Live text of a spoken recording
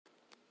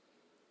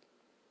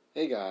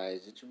Hey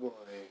guys, it's your boy,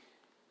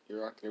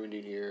 your Rock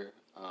Limited here.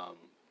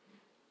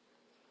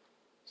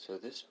 So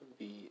this would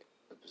be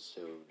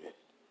episode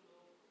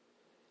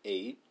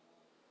 8,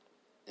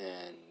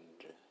 and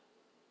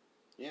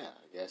yeah,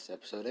 I guess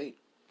episode 8.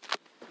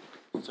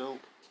 So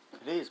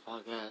today's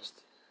podcast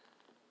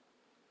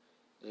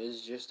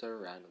is just a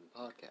random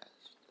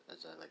podcast,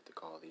 as I like to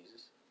call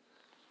these.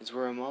 It's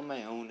where I'm on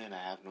my own and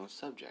I have no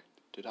subject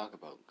to talk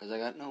about, because I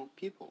got no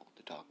people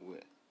to talk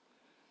with.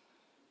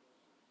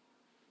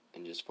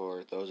 And just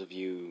for those of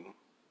you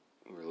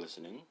who are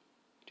listening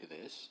to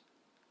this,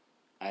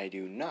 I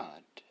do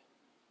not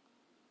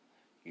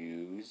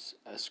use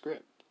a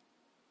script.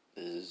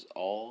 This is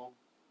all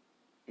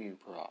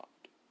improv.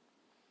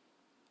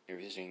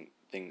 Every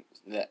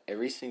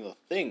single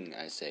thing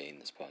I say in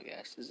this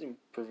podcast is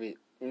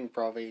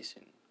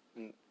improvisation.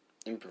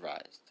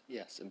 Improvised.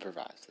 Yes,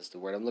 improvised. That's the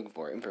word I'm looking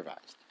for.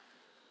 Improvised.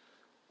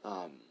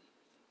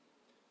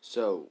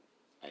 So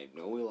I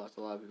know we lost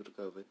a lot of people to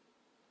COVID.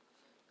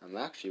 I'm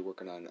actually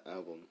working on an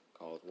album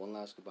called One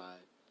Last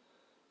Goodbye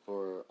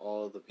for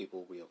all the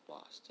people we have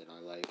lost in our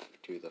life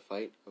to the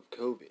fight of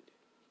COVID.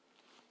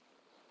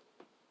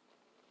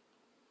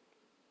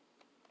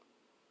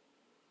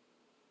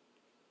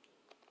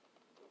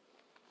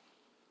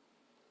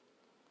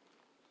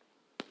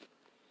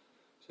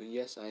 So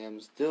yes, I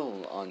am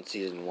still on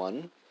season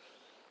 1.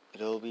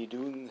 But I'll be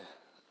doing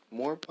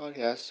more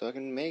podcasts so I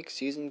can make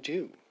season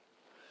 2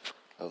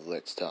 of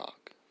Let's Talk.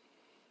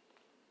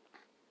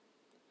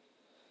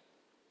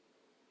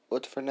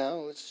 But for now,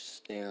 let's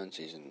stay on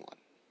season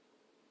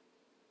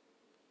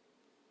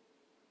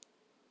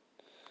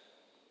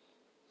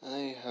 1.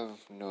 I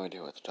have no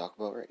idea what to talk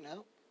about right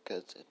now,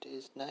 because it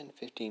is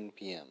 9:15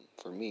 p.m.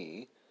 for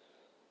me.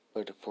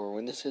 But for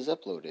when this is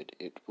uploaded,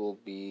 it will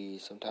be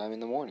sometime in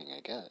the morning,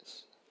 I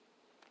guess.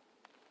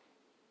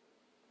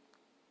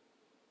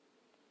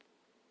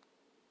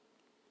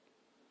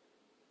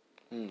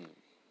 The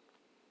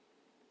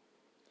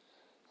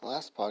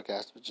last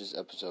podcast, which is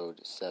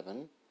episode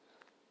 7,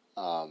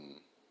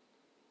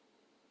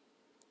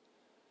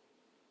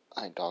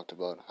 I talked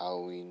about how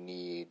we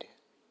need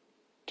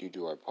to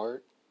do our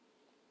part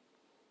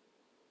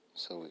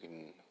so we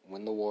can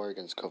win the war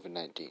against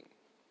COVID-19,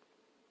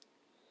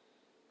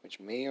 which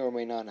may or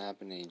may not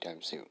happen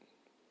anytime soon.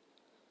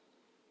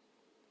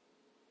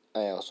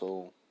 I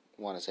also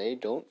want to say,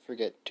 don't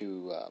forget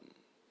to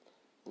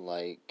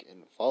like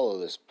and follow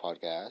this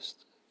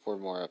podcast for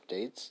more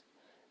updates.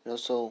 And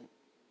also,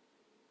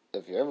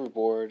 if you're ever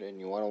bored and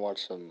you want to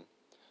watch some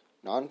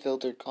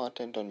non-filtered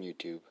content on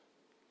YouTube,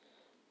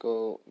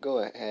 go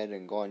ahead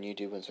and go on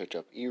YouTube and search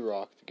up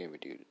E-Rock the Gamer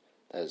Dude.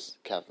 That is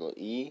capital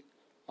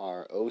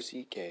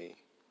EROCKGAMERDUDE.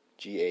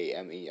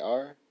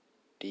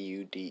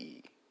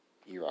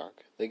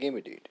 E-Rock the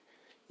Gamer Dude.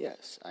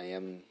 Yes, I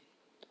am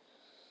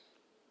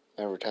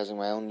advertising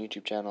my own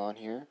YouTube channel on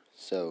here,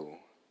 so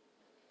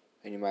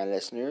if any of my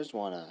listeners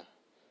want to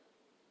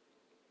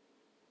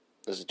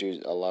listen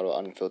to a lot of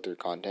unfiltered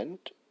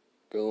content,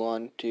 go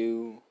on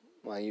to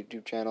my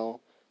YouTube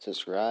channel,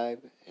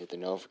 subscribe, hit the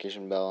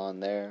notification bell on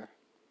there,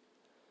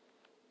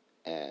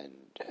 and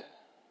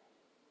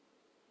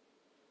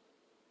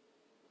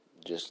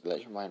just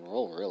let your mind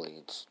roll, really.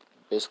 It's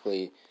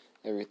basically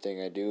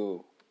everything I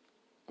do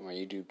on my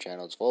YouTube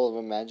channel is full of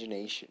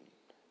imagination.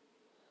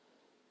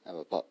 I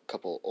have a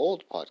couple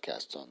old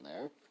podcasts on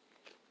there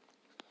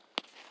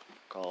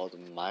called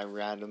My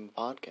Random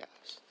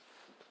Podcast.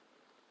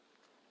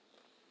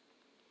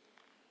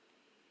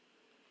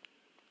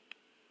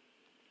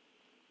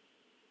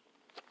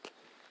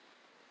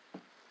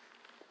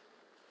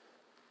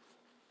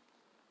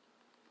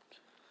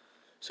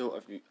 So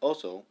if you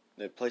also,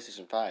 the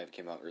PlayStation 5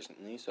 came out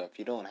recently, so if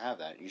you don't have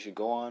that, you should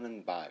go on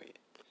and buy it.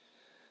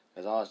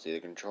 Because honestly, the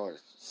controller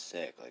is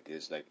sick. Like,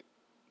 there's like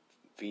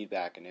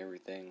feedback and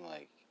everything.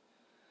 Like,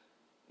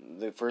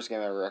 the first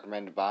game I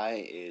recommend to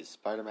buy is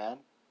Spider-Man,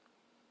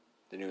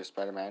 the newest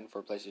Spider-Man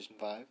for PlayStation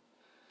 5,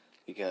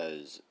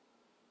 because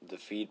the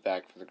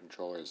feedback for the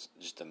controller is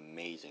just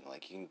amazing.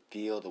 Like, you can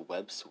feel the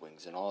web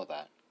swings and all of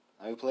that.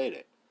 I played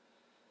it.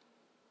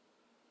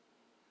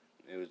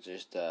 It was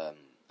just a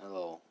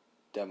little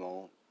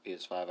demo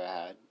PS5 I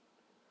had.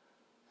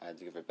 I had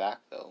to give it back,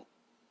 though.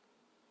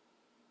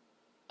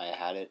 I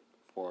had it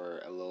for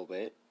a little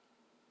bit,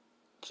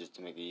 just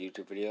to make a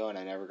YouTube video, and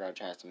I never got a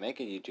chance to make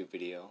a YouTube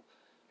video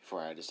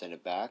before I had to send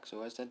it back,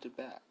 so I sent it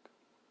back.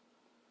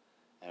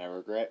 And I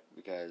regret,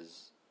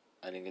 because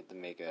I didn't get to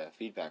make a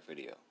feedback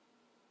video.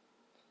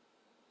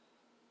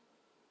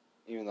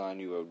 Even though I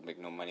knew I would make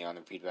no money on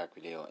the feedback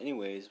video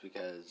anyways,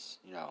 because,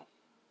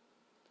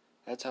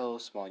 that's how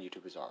small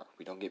YouTubers are.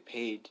 We don't get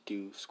paid to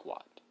do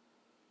squat.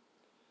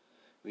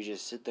 We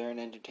just sit there and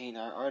entertain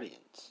our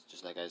audience,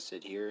 just like I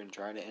sit here and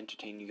try to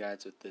entertain you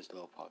guys with this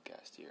little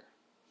podcast here.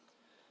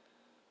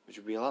 Which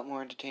would be a lot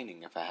more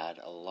entertaining if I had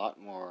a lot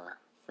more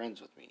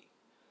friends with me.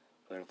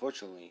 But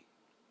unfortunately,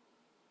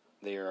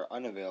 they are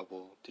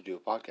unavailable to do a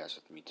podcast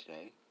with me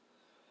today.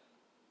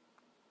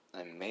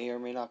 I may or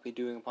may not be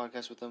doing a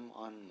podcast with them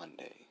on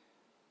Monday.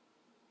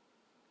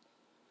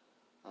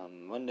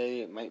 On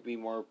Monday, it might be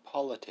more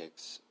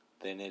politics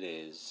than it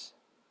is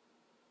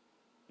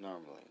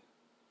normally.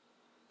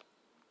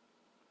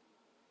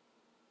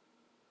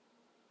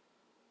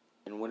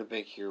 In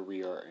Winnipeg here,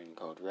 we are in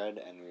code red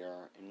and we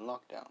are in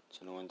lockdown.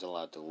 So no one's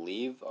allowed to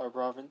leave our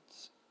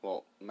province.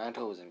 Well,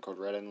 Manitoba is in code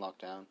red and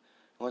lockdown.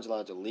 No one's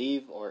allowed to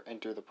leave or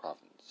enter the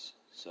province.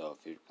 So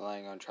if you're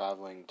planning on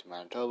traveling to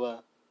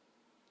Manitoba,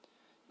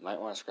 you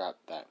might want to scrap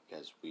that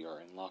because we are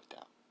in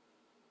lockdown.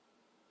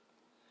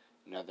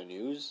 In other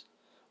news,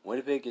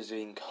 Winnipeg is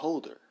getting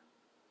colder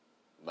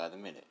by the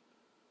minute.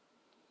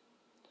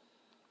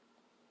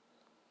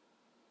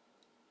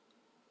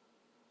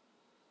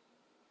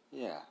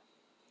 Yeah.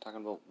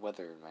 Talking about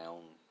weather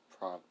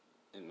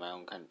in my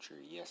own country.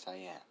 Yes, I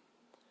am.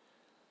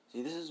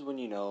 See, this is when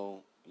you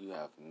know you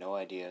have no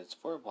ideas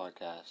for a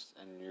podcast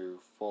and you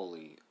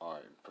fully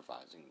are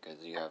improvising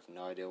because you have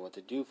no idea what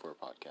to do for a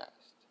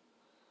podcast.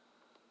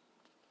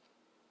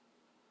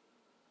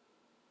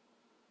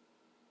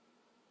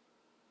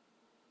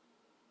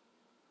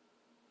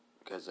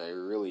 Because I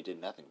really did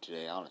nothing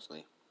today,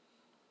 honestly.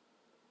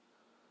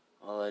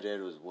 All I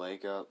did was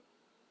wake up,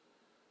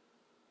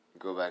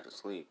 go back to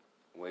sleep.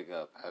 Wake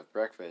up, have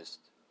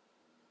breakfast,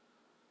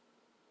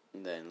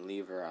 and then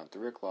leave around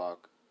 3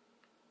 o'clock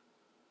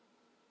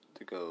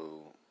to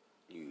go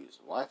use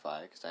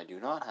Wi-Fi because I do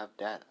not have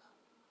data.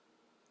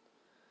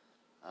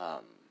 I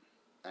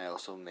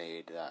also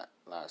made that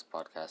last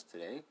podcast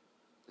today.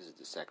 This is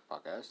the second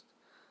podcast.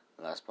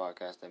 The last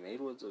podcast I made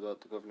was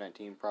about the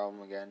COVID-19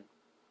 problem again.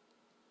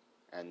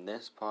 And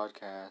this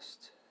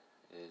podcast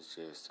is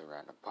just a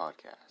random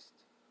podcast.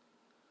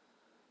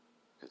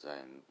 Because I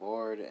am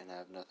bored and I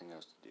have nothing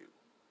else to do.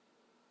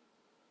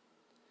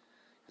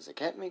 Because I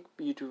can't make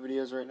YouTube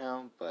videos right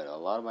now, but a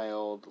lot of my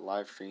old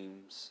live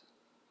streams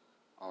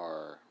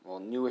are, well,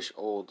 newish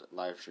old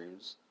live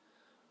streams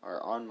are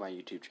on my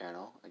YouTube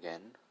channel,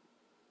 again,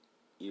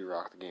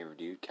 E-Rock the Gamer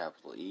Dude,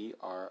 capital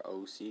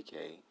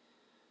E-R-O-C-K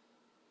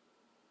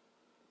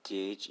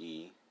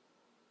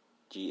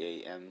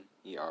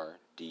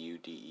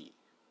T-H-E-G-A-M-E-R-D-U-D-E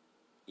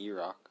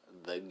E-Rock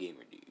the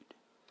Gamer Dude.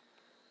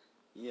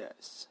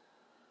 Yes.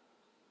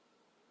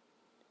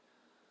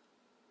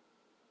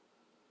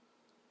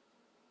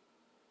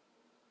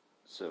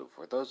 So,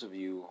 for those of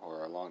you who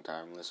are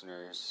long-time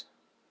listeners,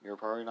 you're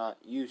probably not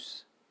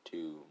used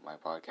to my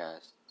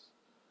podcasts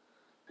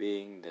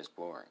being this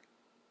boring.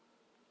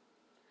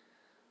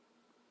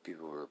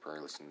 People who are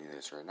probably listening to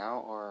this right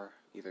now are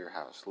either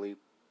half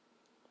asleep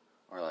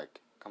or like,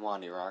 come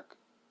on, E-Rock,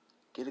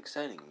 get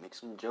exciting, make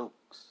some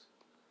jokes,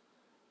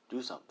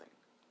 do something.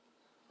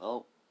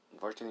 Well,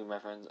 unfortunately, my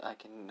friends, I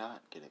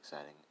cannot get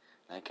exciting.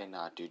 I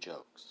cannot do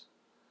jokes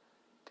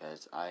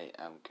because I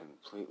am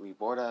completely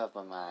bored out of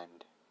my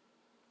mind.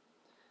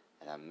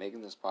 And I'm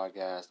making this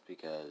podcast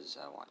because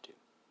I want to.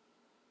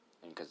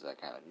 And because I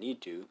kind of need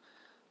to.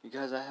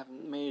 Because I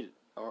haven't made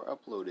or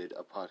uploaded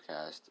a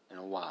podcast in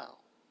a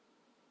while.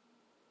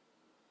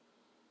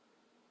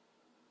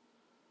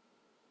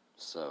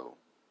 So,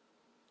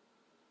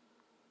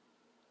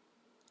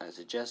 I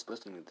suggest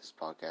listening to this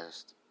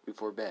podcast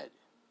before bed.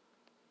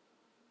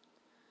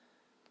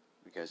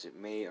 Because it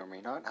may or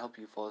may not help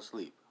you fall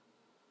asleep.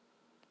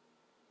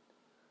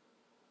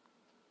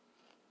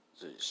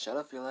 So just shut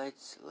off your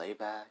lights, lay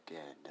back,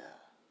 and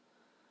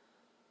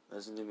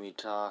listen to me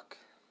talk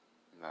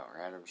about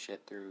random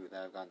shit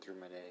that I've gone through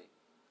my day.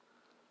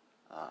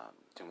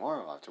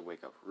 Tomorrow I'll have to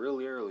wake up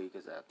really early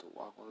because I have to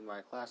walk with my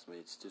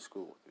classmates to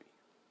school with me.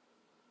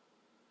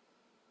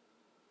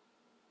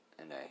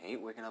 And I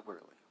hate waking up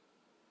early.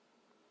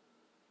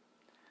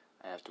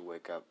 I have to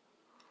wake up...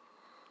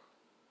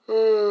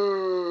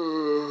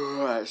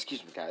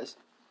 excuse me, guys.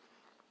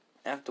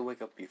 I have to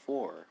wake up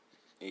before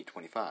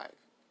 8:25.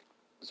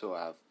 So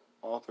I have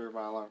all three of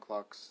my alarm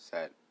clocks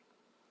set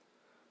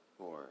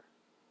for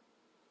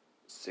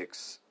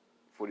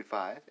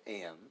 6:45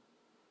 a.m.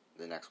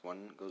 The next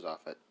one goes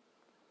off at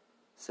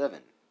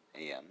 7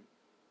 a.m.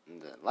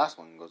 And the last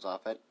one goes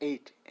off at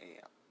 8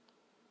 a.m.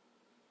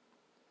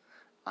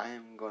 I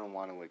am going to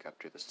want to wake up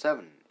to the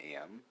 7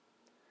 a.m.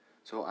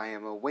 so I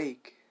am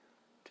awake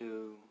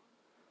to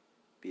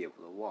be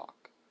able to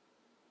walk.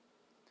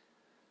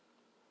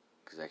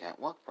 Because I can't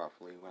walk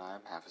properly when I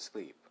am half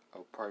asleep.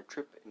 I'll probably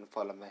trip and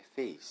fall on my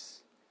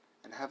face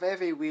and have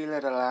every wee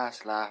little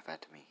ass laugh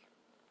at me.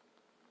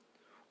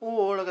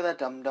 Oh, look at that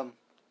dum-dum.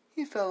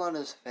 He fell on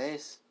his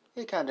face.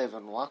 He can't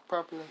even walk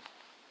properly.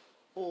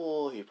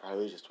 Oh, he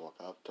probably just woke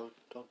up. Don't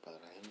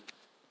bother him.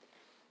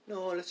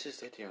 No, let's just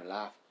sit here and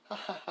laugh. Ha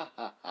ha ha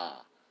ha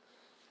ha.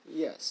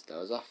 Yes, that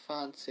was a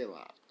fancy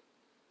laugh.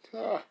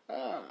 Ha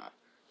ha.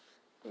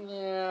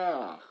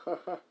 Yeah. Ha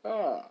ha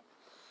ha.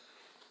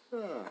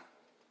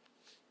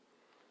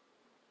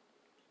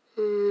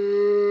 I'm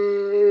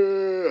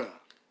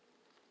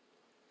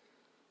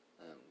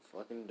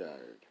fucking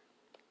tired.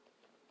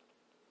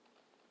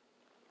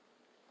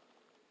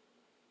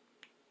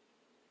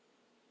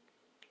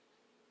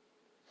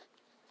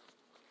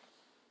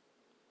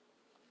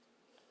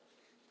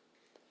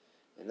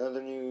 In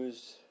other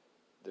news,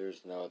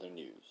 there's no other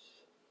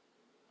news.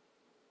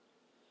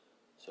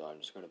 So I'm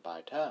just going to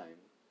buy time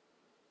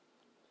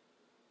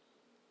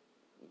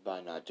by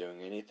not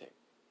doing anything.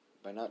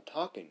 By not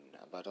talking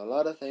about a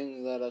lot of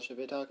things that I should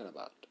be talking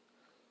about.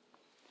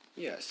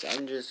 Yes,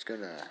 I'm just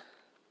gonna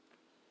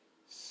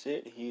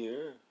sit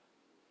here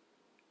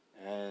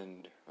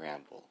and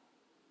ramble.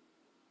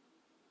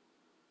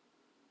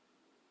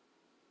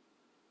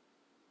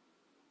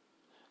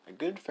 A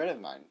good friend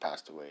of mine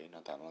passed away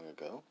not that long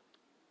ago,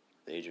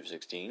 at the age of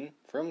 16,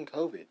 from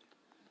COVID.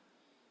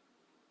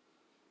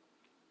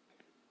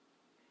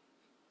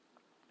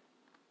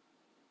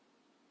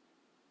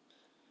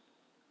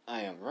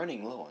 I am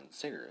running low on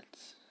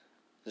cigarettes.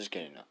 Just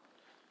kidding, no.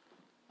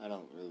 I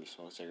don't really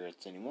smoke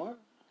cigarettes anymore.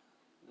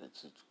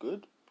 It's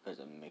good because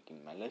I'm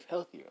making my life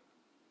healthier.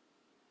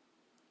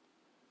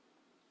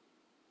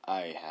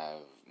 I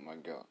have my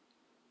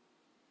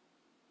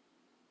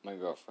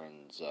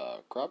girlfriend's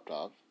crop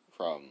top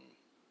from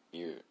a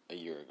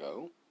year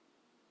ago,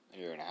 a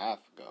year and a half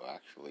ago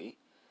actually.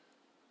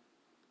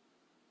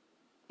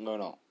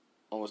 No,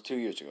 almost 2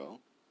 years ago.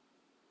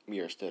 We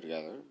are still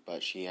together,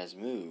 but she has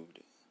moved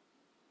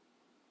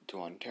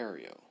to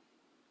Ontario.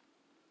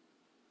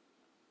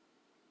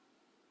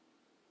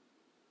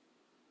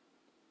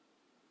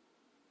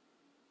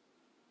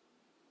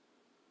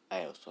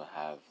 I also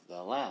have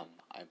the lamb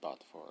I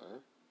bought for her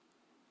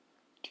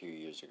 2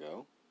 years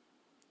ago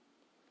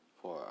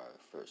for our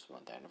first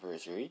month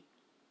anniversary.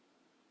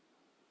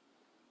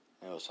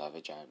 I also have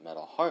a giant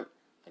metal heart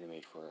that I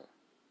made for her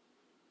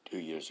 2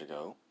 years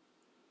ago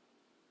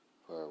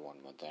for our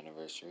 1 month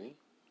anniversary.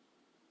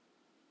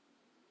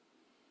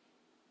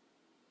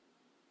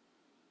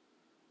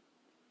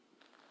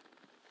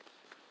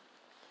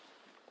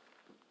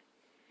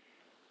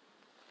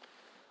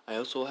 I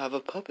also have a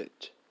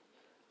puppet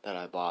that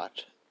I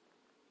bought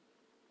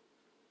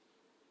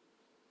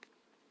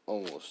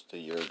almost a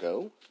year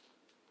ago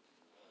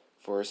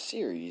for a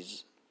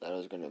series that I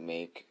was going to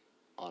make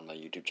on my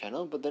YouTube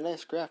channel, but then I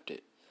scrapped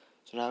it.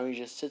 So now he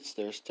just sits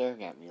there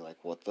staring at me like,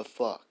 what the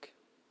fuck?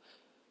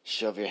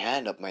 Shove your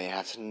hand up my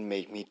ass and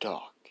make me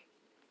talk.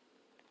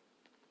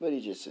 But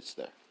he just sits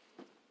there.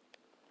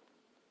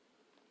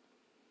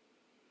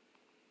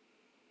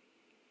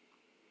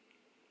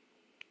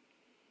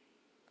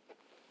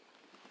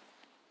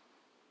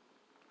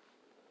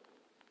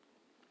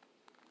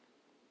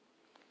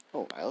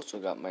 Oh, I also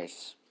got my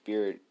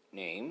spirit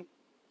name.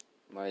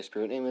 My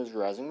spirit name is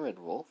Rising Red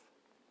Wolf.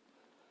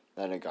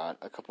 That I got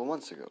a couple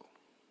months ago.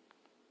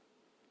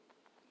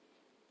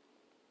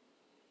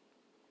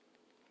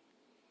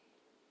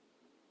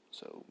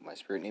 So, my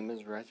spirit name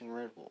is Rising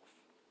Red Wolf.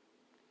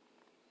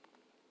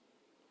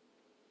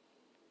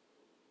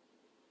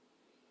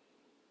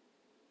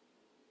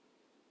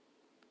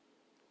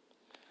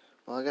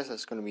 Well, I guess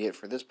that's going to be it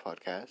for this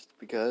podcast,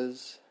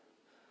 because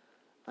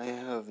I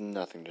have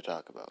nothing to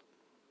talk about.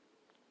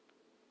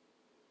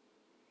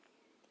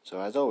 So,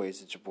 as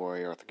always, it's your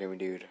boy, Arthur Gaming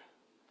Dude.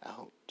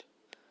 Out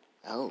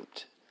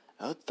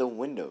the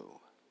window.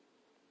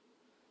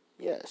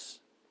 Yes,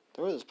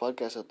 throw this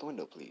podcast out the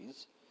window,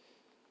 please.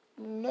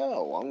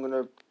 No, I'm going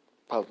to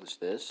publish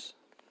this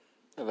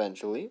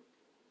eventually.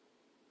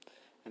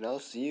 And I'll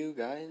see you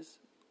guys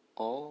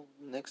all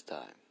next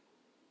time.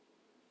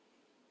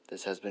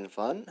 This has been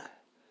fun.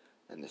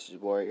 And this is your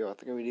boy,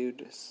 Arthur Gaming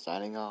Dude,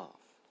 signing off.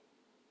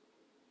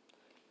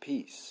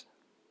 Peace.